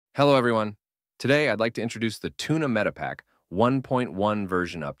Hello everyone. Today I'd like to introduce the TunaMetaPack 1.1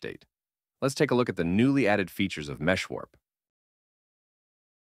 version update. Let's take a look at the newly added features of MeshWarp.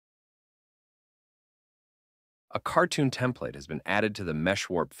 A cartoon template has been added to the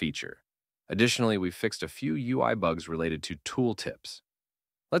MeshWarp feature. Additionally, we've fixed a few UI bugs related to tooltips.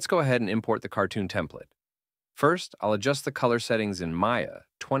 Let's go ahead and import the cartoon template. First, I'll adjust the color settings in Maya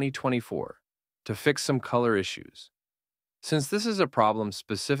 2024 to fix some color issues. Since this is a problem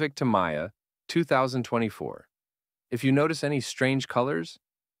specific to Maya 2024, if you notice any strange colors,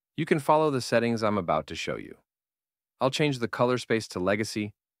 you can follow the settings I'm about to show you. I'll change the color space to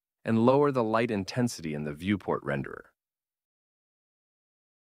Legacy and lower the light intensity in the viewport renderer.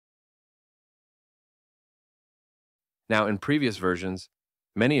 Now, in previous versions,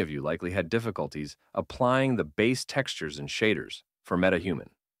 many of you likely had difficulties applying the base textures and shaders for MetaHuman.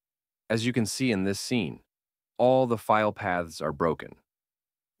 As you can see in this scene, all the file paths are broken,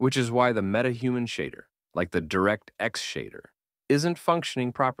 which is why the MetaHuman shader, like the DirectX shader, isn't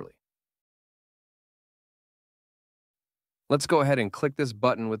functioning properly. Let's go ahead and click this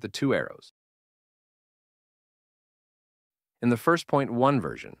button with the two arrows. In the 1.1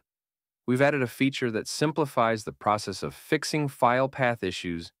 version, we've added a feature that simplifies the process of fixing file path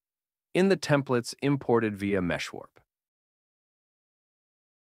issues in the templates imported via MeshWarp.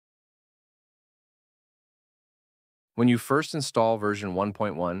 When you first install version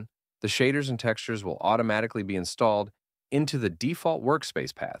 1.1, the shaders and textures will automatically be installed into the default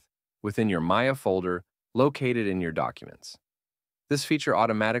workspace path within your Maya folder located in your documents. This feature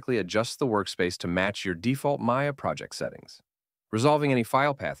automatically adjusts the workspace to match your default Maya project settings, resolving any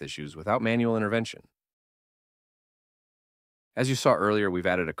file path issues without manual intervention. As you saw earlier, we've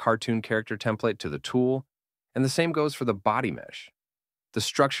added a cartoon character template to the tool, and the same goes for the body mesh. The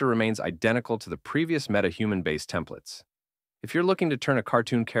structure remains identical to the previous MetaHuman-based templates. If you're looking to turn a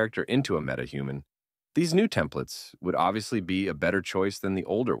cartoon character into a MetaHuman, these new templates would obviously be a better choice than the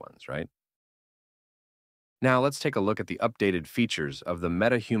older ones, right? Now let's take a look at the updated features of the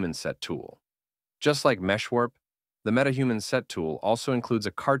MetahumanSet tool. Just like MeshWarp, the MetahumanSet tool also includes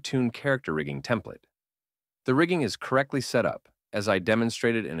a cartoon character rigging template. The rigging is correctly set up, as I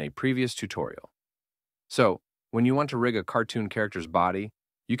demonstrated in a previous tutorial. So, when you want to rig a cartoon character's body,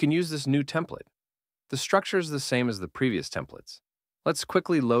 you can use this new template. The structure is the same as the previous templates. Let's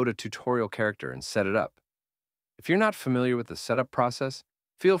quickly load a tutorial character and set it up. If you're not familiar with the setup process,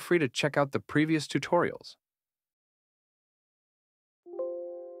 feel free to check out the previous tutorials.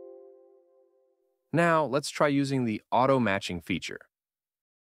 Now, let's try using the auto-matching feature.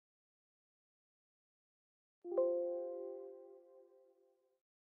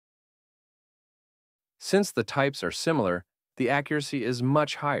 Since the types are similar, the accuracy is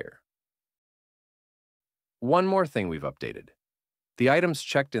much higher. One more thing we've updated. The items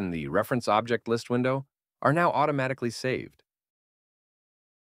checked in the Reference Object List window are now automatically saved.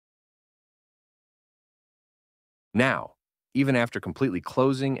 Now, even after completely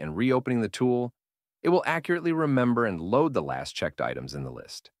closing and reopening the tool, it will accurately remember and load the last checked items in the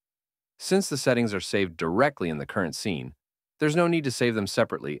list. Since the settings are saved directly in the current scene, there's no need to save them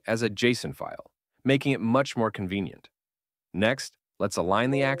separately as a JSON file, making it much more convenient. Next, let's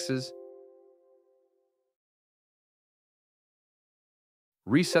align the axes,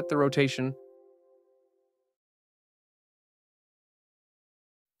 reset the rotation,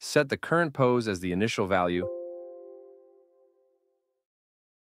 set the current pose as the initial value,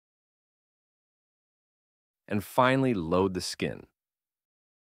 and finally load the skin.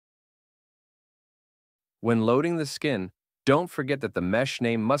 When loading the skin, don't forget that the mesh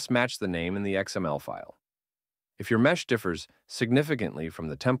name must match the name in the XML file. If your mesh differs significantly from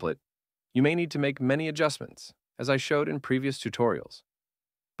the template, you may need to make many adjustments, as I showed in previous tutorials.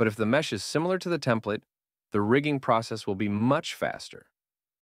 But if the mesh is similar to the template, the rigging process will be much faster.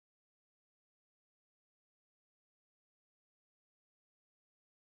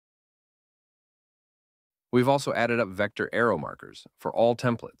 We've also added upVector arrow markers for all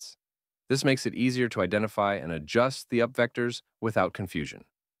templates. This makes it easier to identify and adjust the upvectors without confusion.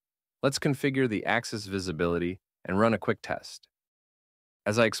 Let's configure the axis visibility and run a quick test.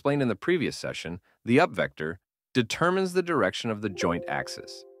 As I explained in the previous session, the upvector determines the direction of the joint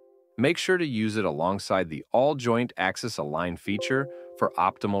axis. Make sure to use it alongside the All Joint Axis Align feature for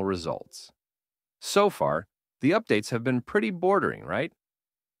optimal results. So far, the updates have been pretty bordering, right?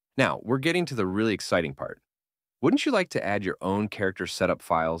 Now, we're getting to the really exciting part. Wouldn't you like to add your own character setup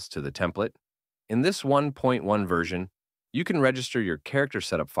files to the template? In this 1.1 version, you can register your character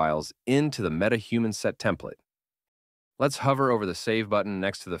setup files into the MetahumanSet template. Let's hover over the Save button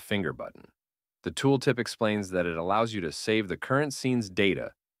next to the finger button. The tooltip explains that it allows you to save the current scene's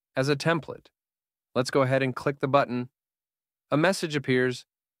data as a template. Let's go ahead and click the button. A message appears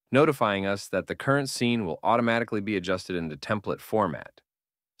notifying us that the current scene will automatically be adjusted into template format,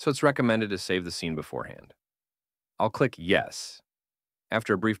 so it's recommended to save the scene beforehand. I'll click Yes.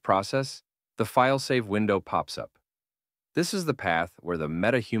 After a brief process, the File Save window pops up. This is the path where the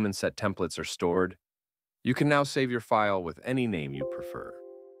MetahumanSet templates are stored. You can now save your file with any name you prefer.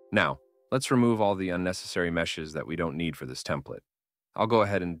 Now, let's remove all the unnecessary meshes that we don't need for this template. I'll go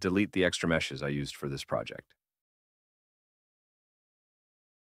ahead and delete the extra meshes I used for this project.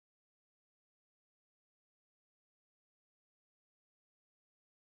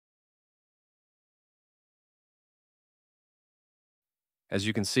 As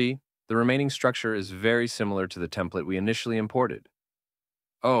you can see, the remaining structure is very similar to the template we initially imported.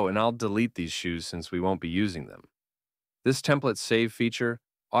 Oh, and I'll delete these shoes since we won't be using them. This template save feature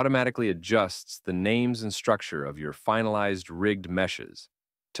automatically adjusts the names and structure of your finalized rigged meshes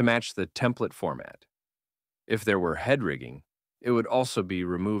to match the template format. If there were head rigging, it would also be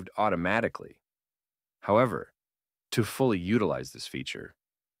removed automatically. However, to fully utilize this feature,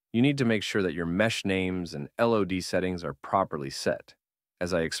 you need to make sure that your mesh names and LOD settings are properly set,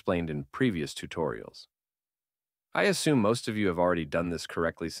 as I explained in previous tutorials. I assume most of you have already done this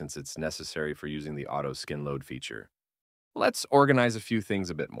correctly since it's necessary for using the auto skin load feature. Let's organize a few things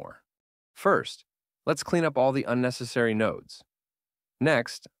a bit more. First, let's clean up all the unnecessary nodes.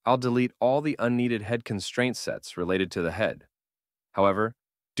 Next, I'll delete all the unneeded head constraint sets related to the head. However,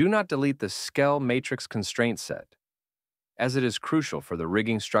 do not delete the scale matrix constraint set, as it is crucial for the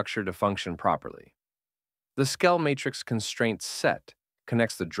rigging structure to function properly. The scale matrix constraint set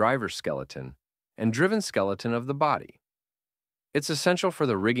connects the driver skeleton and driven skeleton of the body. It's essential for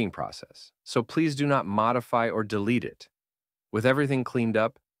the rigging process, so please do not modify or delete it. With everything cleaned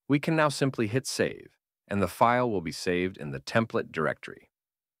up, we can now simply hit save, and the file will be saved in the template directory.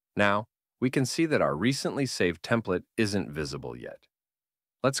 Now, we can see that our recently saved template isn't visible yet.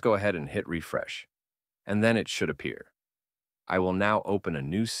 Let's go ahead and hit refresh, and then it should appear. I will now open a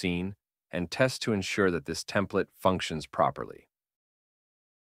new scene and test to ensure that this template functions properly.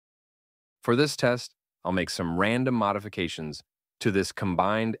 For this test, I'll make some random modifications to this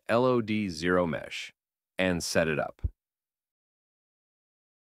combined LOD0 mesh and set it up.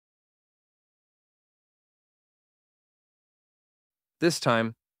 This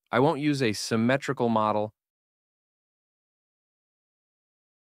time, I won't use a symmetrical model.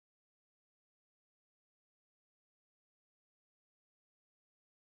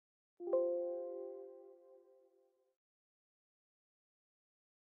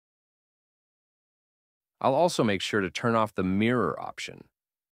 I'll also make sure to turn off the mirror option.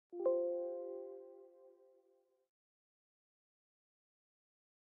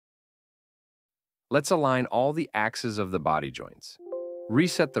 Let's align all the axes of the body joints.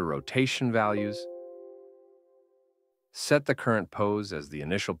 Reset the rotation values. Set the current pose as the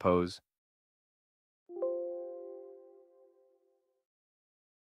initial pose.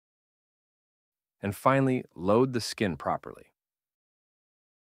 And finally, load the skin properly.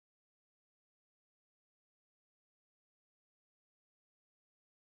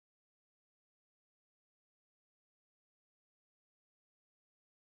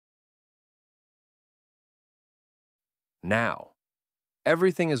 Now,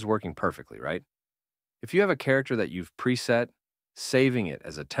 everything is working perfectly, right? If you have a character that you've preset, saving it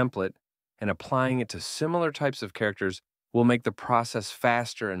as a template and applying it to similar types of characters will make the process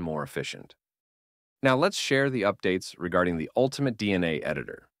faster and more efficient. Now let's share the updates regarding the Ultimate DNA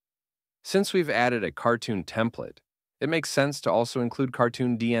editor. Since we've added a cartoon template, it makes sense to also include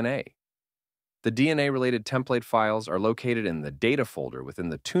cartoon DNA. The DNA-related template files are located in the Data folder within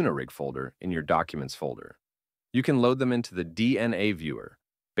the TunaRig folder in your Documents folder. You can load them into the DNA viewer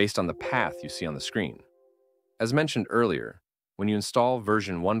based on the path you see on the screen. As mentioned earlier, when you install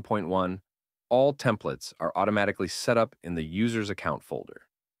version 1.1, all templates are automatically set up in the user's account folder.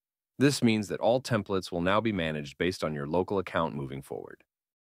 This means that all templates will now be managed based on your local account moving forward.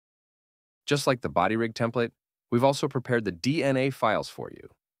 Just like the body rig template, we've also prepared the DNA files for you.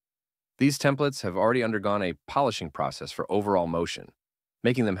 These templates have already undergone a polishing process for overall motion,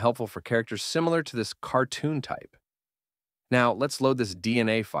 making them helpful for characters similar to this cartoon type. Now, let's load this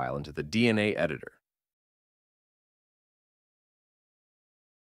DNA file into the DNA editor.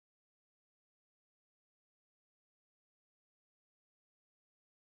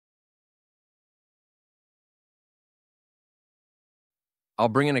 I'll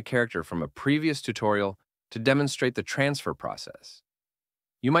bring in a character from a previous tutorial to demonstrate the transfer process.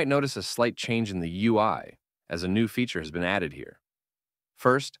 You might notice a slight change in the UI as a new feature has been added here.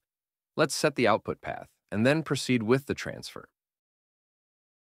 First, let's set the output path and then proceed with the transfer.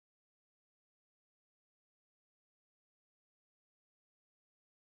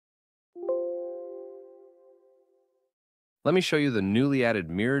 Let me show you the newly added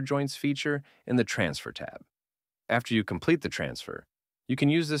mirror joints feature in the Transfer tab. After you complete the transfer, you can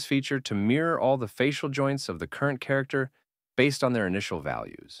use this feature to mirror all the facial joints of the current character based on their initial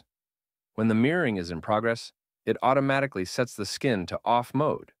values. When the mirroring is in progress, it automatically sets the skin to off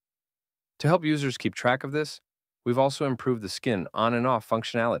mode. To help users keep track of this, we've also improved the skin on and off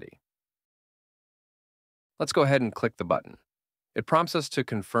functionality. Let's go ahead and click the button. It prompts us to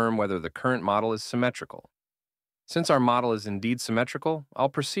confirm whether the current model is symmetrical. Since our model is indeed symmetrical, I'll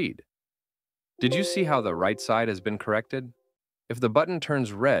proceed. Did you see how the right side has been corrected? If the button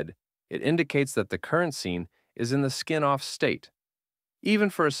turns red, it indicates that the current scene is in the skin-off state, even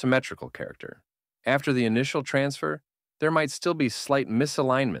for a symmetrical character. After the initial transfer, there might still be slight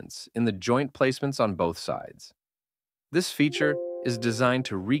misalignments in the joint placements on both sides. This feature is designed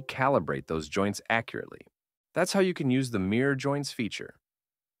to recalibrate those joints accurately. That's how you can use the mirror joints feature.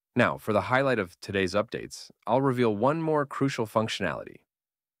 Now, for the highlight of today's updates, I'll reveal one more crucial functionality.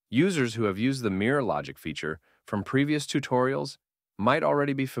 Users who have used the mirror logic feature from previous tutorials might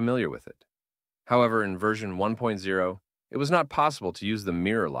already be familiar with it. However, in version 1.0, it was not possible to use the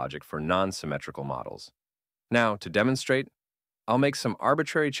mirror logic for non-symmetrical models. Now, to demonstrate, I'll make some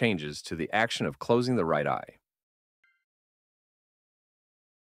arbitrary changes to the action of closing the right eye.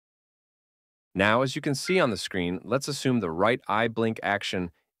 Now, as you can see on the screen, let's assume the right eye blink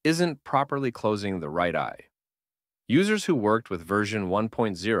action isn't properly closing the right eye. Users who worked with version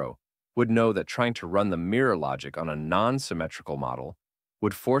 1.0 would know that trying to run the mirror logic on a non-symmetrical model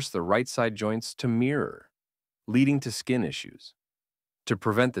would force the right side joints to mirror, leading to skin issues. To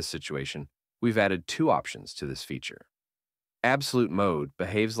prevent this situation, we've added two options to this feature. Absolute mode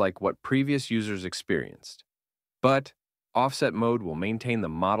behaves like what previous users experienced, but offset mode will maintain the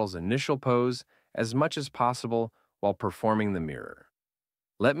model's initial pose as much as possible while performing the mirror.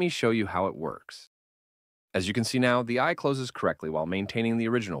 Let me show you how it works. As you can see now, the eye closes correctly while maintaining the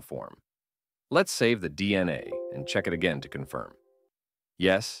original form. Let's save the DNA and check it again to confirm.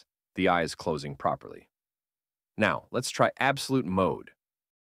 Yes, the eye is closing properly. Now, let's try absolute mode.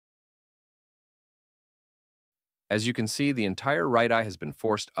 As you can see, the entire right eye has been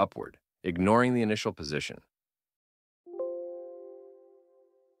forced upward, ignoring the initial position.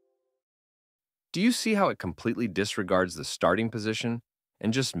 Do you see how it completely disregards the starting position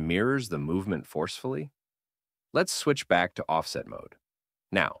and just mirrors the movement forcefully? Let's switch back to offset mode.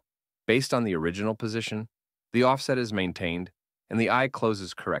 Now, based on the original position, the offset is maintained and the eye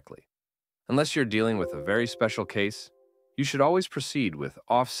closes correctly. Unless you're dealing with a very special case, you should always proceed with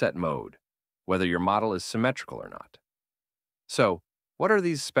offset mode, whether your model is symmetrical or not. So, what are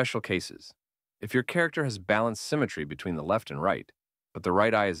these special cases? If your character has balanced symmetry between the left and right, but the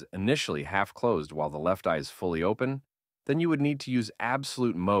right eye is initially half closed while the left eye is fully open, then you would need to use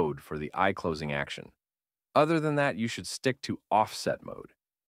absolute mode for the eye closing action. Other than that, you should stick to offset mode.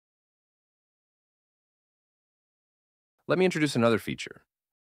 Let me introduce another feature,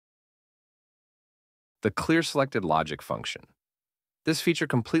 the clear selected logic function. This feature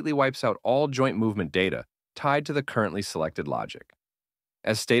completely wipes out all joint movement data tied to the currently selected logic.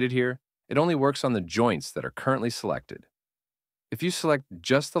 As stated here, it only works on the joints that are currently selected. If you select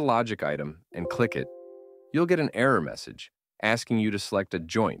just the logic item and click it, you'll get an error message asking you to select a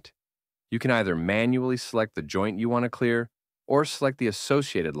joint. You can either manually select the joint you want to clear or select the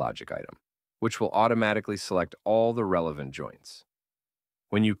associated logic item, which will automatically select all the relevant joints.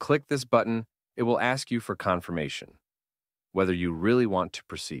 When you click this button, it will ask you for confirmation, whether you really want to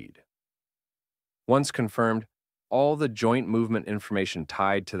proceed. Once confirmed, all the joint movement information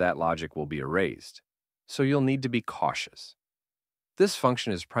tied to that logic will be erased, so you'll need to be cautious. This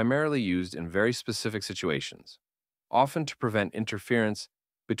function is primarily used in very specific situations, often to prevent interference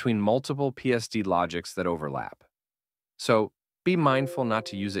between multiple PSD logics that overlap. So, be mindful not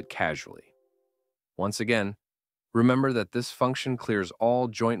to use it casually. Once again, remember that this function clears all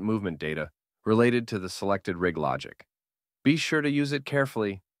joint movement data related to the selected rig logic. Be sure to use it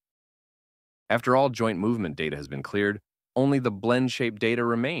carefully. After all joint movement data has been cleared, only the blendShape data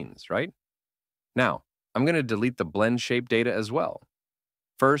remains, right? Now, I'm going to delete the blendShape data as well.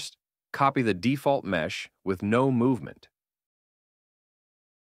 First, copy the default mesh with no movement.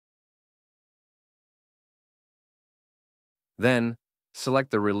 Then,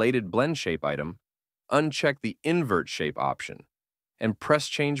 select the related blendShape item, uncheck the invert shape option, and press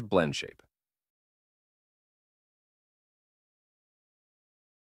change blendShape.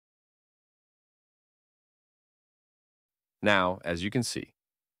 Now, as you can see,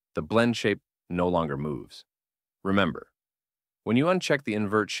 the blendShape no longer moves. Remember, when you uncheck the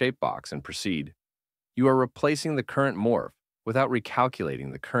invert shape box and proceed, you are replacing the current morph without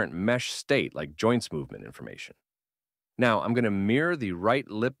recalculating the current mesh state like joints movement information. Now, I'm going to mirror the right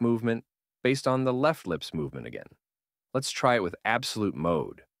lip movement based on the left lip's movement again. Let's try it with absolute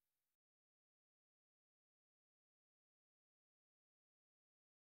mode.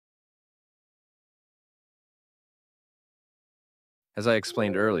 As I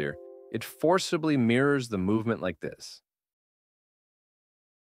explained earlier, it forcibly mirrors the movement like this.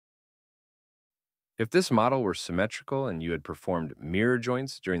 If this model were symmetrical and you had performed mirror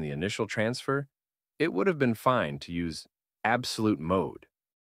joints during the initial transfer, it would have been fine to use absolute mode.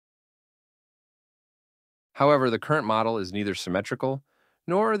 However, the current model is neither symmetrical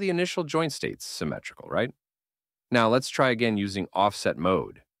nor are the initial joint states symmetrical, right? Now let's try again using offset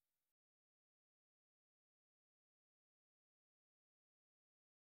mode.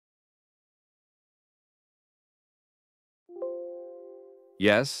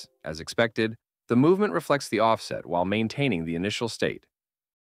 Yes, as expected, the movement reflects the offset while maintaining the initial state.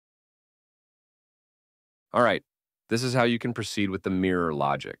 All right, this is how you can proceed with the mirror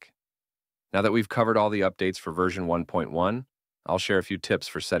logic. Now that we've covered all the updates for version 1.1, I'll share a few tips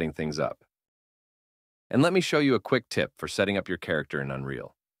for setting things up. And let me show you a quick tip for setting up your character in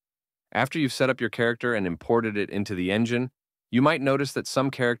Unreal. After you've set up your character and imported it into the engine, you might notice that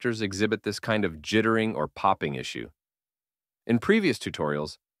some characters exhibit this kind of jittering or popping issue. In previous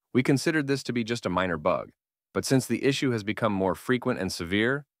tutorials, we considered this to be just a minor bug, but since the issue has become more frequent and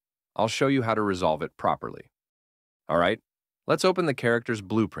severe, I'll show you how to resolve it properly. All right, let's open the character's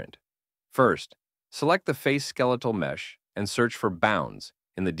blueprint. First, select the face skeletal mesh and search for bounds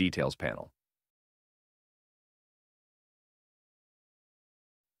in the Details panel.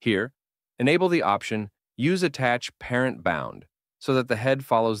 Here, enable the option Use Attach Parent Bound so that the head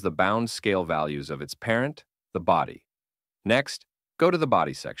follows the bound scale values of its parent, the body. Next, go to the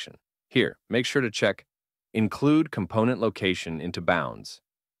body section. Here, make sure to check Include Component Location into Bounds.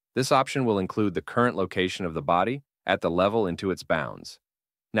 This option will include the current location of the body at the level into its bounds.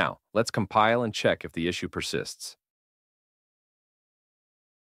 Now, let's compile and check if the issue persists.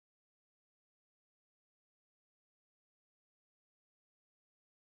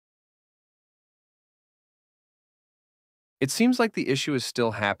 It seems like the issue is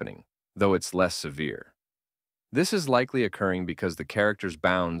still happening, though it's less severe. This is likely occurring because the character's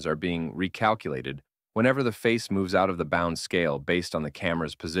bounds are being recalculated whenever the face moves out of the bound scale based on the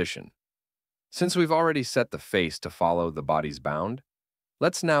camera's position. Since we've already set the face to follow the body's bound,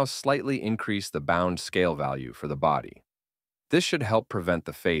 let's now slightly increase the bound scale value for the body. This should help prevent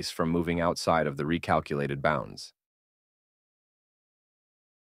the face from moving outside of the recalculated bounds.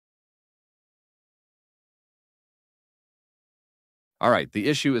 All right, the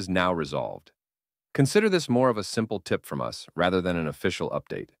issue is now resolved. Consider this more of a simple tip from us rather than an official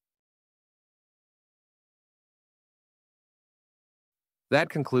update. That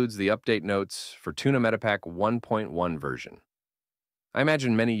concludes the update notes for TunaMetaPack 1.1 version. I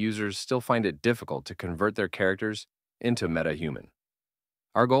imagine many users still find it difficult to convert their characters into MetaHuman.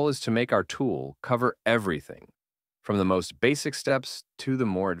 Our goal is to make our tool cover everything, from the most basic steps to the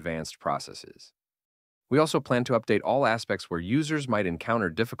more advanced processes. We also plan to update all aspects where users might encounter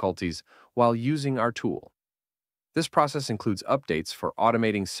difficulties while using our tool. This process includes updates for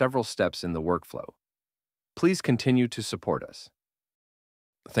automating several steps in the workflow. Please continue to support us.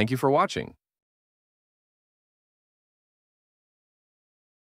 Thank you for watching.